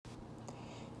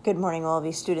Good morning, all of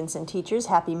you students and teachers.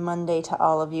 Happy Monday to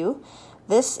all of you.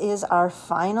 This is our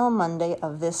final Monday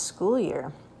of this school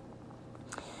year.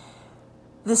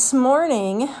 This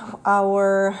morning,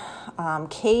 our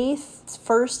K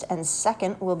first and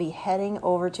second will be heading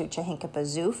over to Chihinkapa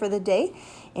Zoo for the day.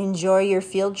 Enjoy your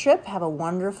field trip. Have a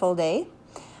wonderful day.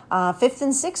 Fifth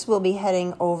and sixth will be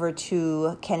heading over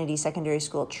to Kennedy Secondary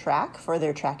School track for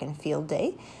their track and field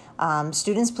day.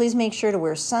 Students, please make sure to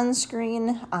wear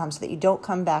sunscreen so that you don't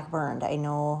come back burned. I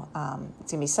know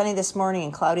it's going to be sunny this morning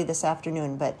and cloudy this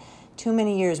afternoon, but too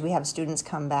many years we have students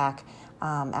come back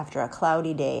after a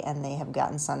cloudy day and they have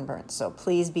gotten sunburnt. So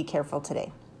please be careful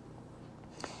today.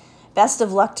 Best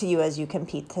of luck to you as you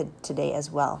compete today as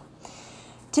well.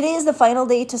 Today is the final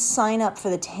day to sign up for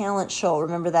the talent show.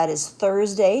 Remember, that is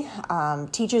Thursday.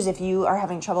 Teachers, if you are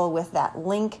having trouble with that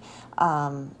link,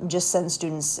 just send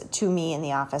students to me in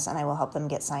the office and I will help them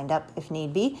get signed up if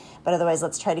need be. But otherwise,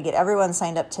 let's try to get everyone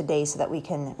signed up today so that we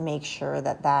can make sure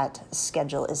that that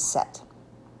schedule is set.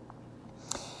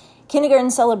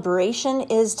 Kindergarten celebration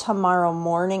is tomorrow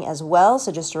morning as well.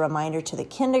 So just a reminder to the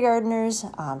kindergartners,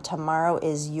 tomorrow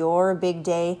is your big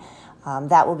day.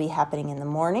 That will be happening in the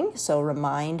morning, so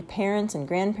remind parents and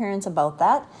grandparents about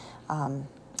that.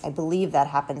 I believe that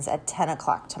happens at 10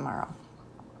 o'clock tomorrow.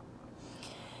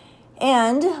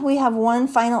 And we have one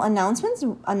final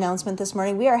announcement this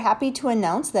morning. We are happy to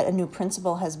announce that a new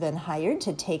principal has been hired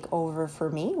to take over for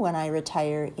me when I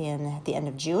retire at the end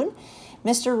of June.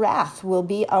 Mr. Rath will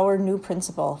be our new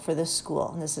principal for the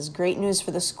school. This is great news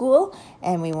for the school,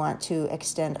 and we want to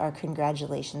extend our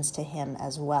congratulations to him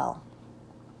as well.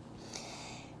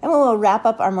 And we'll wrap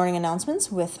up our morning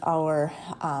announcements with our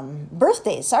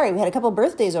birthdays. Sorry, we had a couple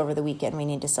birthdays over the weekend we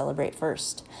need to celebrate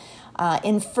first.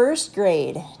 In first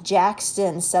grade,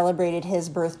 Jackson celebrated his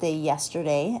birthday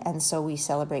yesterday, and so we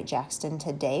celebrate Jackson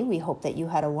today. We hope that you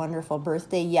had a wonderful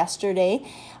birthday yesterday.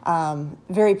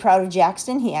 Very proud of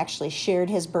Jackson. He actually shared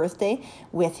his birthday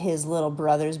with his little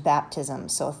brother's baptism.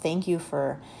 So thank you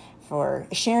for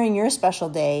sharing your special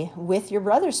day with your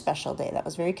brother's special day. That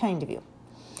was very kind of you.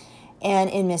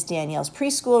 And in Miss Danielle's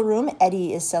preschool room,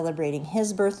 Eddie is celebrating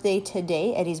his birthday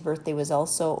today. Eddie's birthday was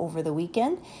also over the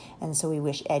weekend, and so we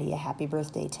wish Eddie a happy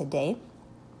birthday today.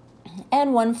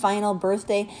 And one final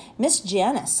birthday, Miss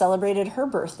Janice celebrated her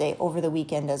birthday over the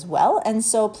weekend as well. And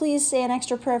so please say an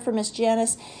extra prayer for Miss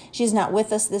Janice. She's not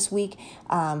with us this week,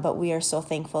 but we are so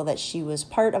thankful that she was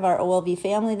part of our OLV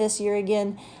family this year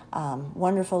again.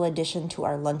 Wonderful addition to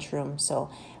our lunchroom.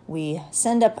 So we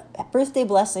send up birthday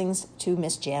blessings to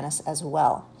Miss Janice as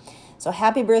well. So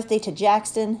happy birthday to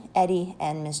Jackson, Eddie,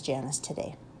 and Miss Janice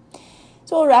today.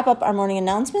 So we'll wrap up our morning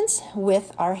announcements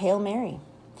with our Hail Mary.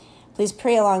 Please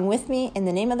pray along with me in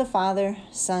the name of the Father,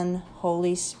 Son,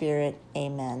 Holy Spirit.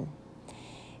 Amen.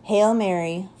 Hail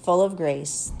Mary, full of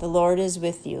grace, the Lord is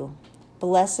with you.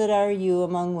 Blessed are you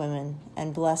among women,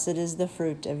 and blessed is the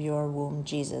fruit of your womb,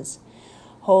 Jesus.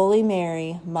 Holy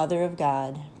Mary, Mother of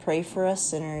God, pray for us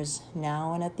sinners,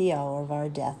 now and at the hour of our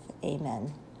death.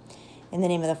 Amen. In the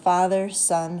name of the Father,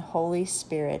 Son, Holy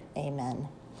Spirit. Amen.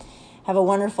 Have a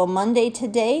wonderful Monday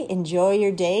today. Enjoy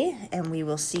your day, and we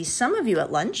will see some of you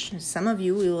at lunch. Some of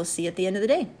you we will see at the end of the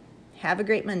day. Have a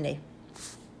great Monday.